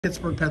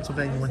Pittsburgh,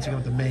 Pennsylvania, once again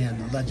with the man,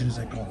 the legend as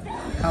they call him,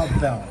 Howie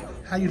Bell.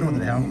 How you doing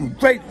today, Hal?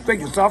 Great,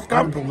 thank you, Soft.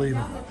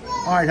 Unbelievable.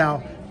 All right,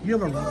 Hal, you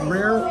have a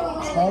rare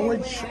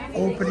college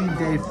opening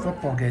day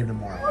football game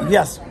tomorrow.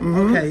 Yes.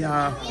 Okay,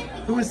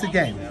 who is the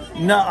game?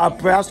 No,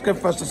 Nebraska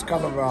versus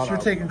Colorado. So you're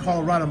taking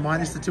Colorado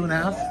minus the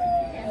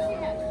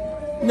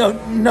 2.5?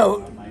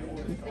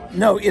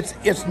 No, it's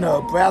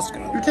Nebraska.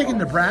 You're taking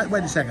Nebraska.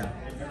 Wait a second.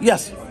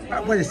 Yes.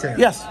 Wait a second.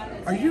 Yes.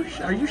 Are you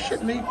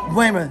shitting me?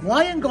 Wait a minute.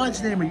 Why in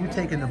God's name are you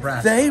taking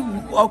Nebraska? They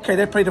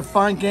played a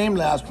fine game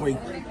last week,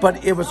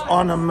 but it was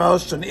on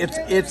emotion.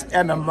 It's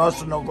an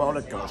emotional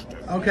roller coaster.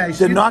 Okay,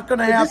 so they're not going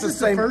to have the same. This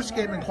is the first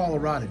game in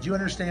Colorado. Do you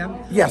understand?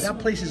 Yes. That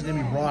place is going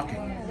to be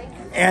rocking.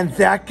 And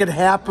that could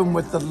happen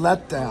with the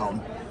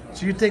letdown.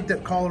 So you think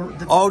that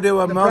Colorado?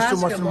 Their emotion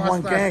was in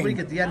one last game. Week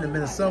at the end of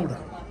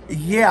Minnesota.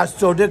 Yeah,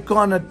 so they're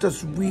going to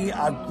just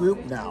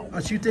regroup now.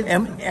 So you think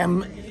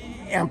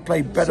and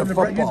play better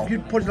football. You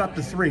put it up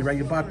to 3, right?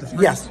 You bought up to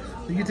 3? Yes.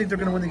 So you think they're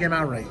going to win the game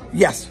outright?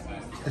 Yes.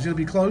 Is it going to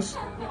be close?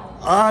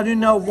 You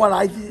know what?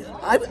 I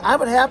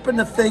would happen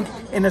to think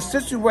in a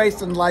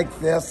situation like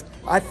this,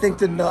 I think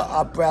that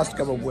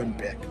Nebraska will win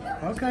big.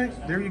 Okay,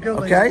 there you go,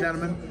 ladies and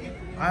gentlemen.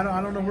 I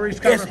don't know where he's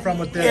coming from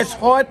with this. It's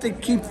hard to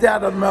keep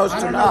that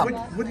emotion up. I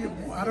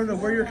don't know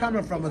where you're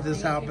coming from with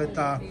this, Hal, but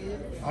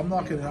I'm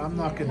not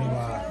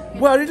gonna.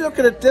 Well, you look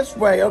at it this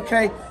way,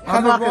 okay?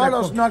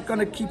 Colorado's not going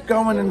to keep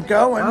going and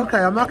going. Okay,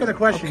 I'm not going to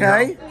question.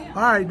 Okay. You.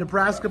 All right,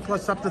 Nebraska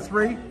plus up to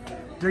 3.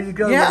 There you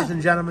go, ladies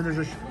and gentlemen.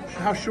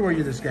 How sure are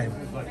you this game?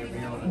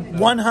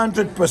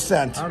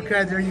 100%.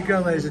 Okay, there you go,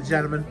 ladies and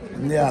gentlemen.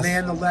 Yes. The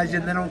man, the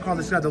legend. They don't call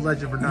this guy the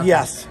legend for nothing.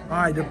 Yes. All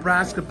right,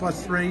 Nebraska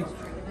plus 3.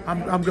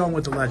 I'm going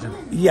with the legend.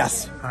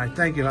 Yes. All right,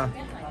 thank you, huh?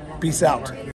 Peace out.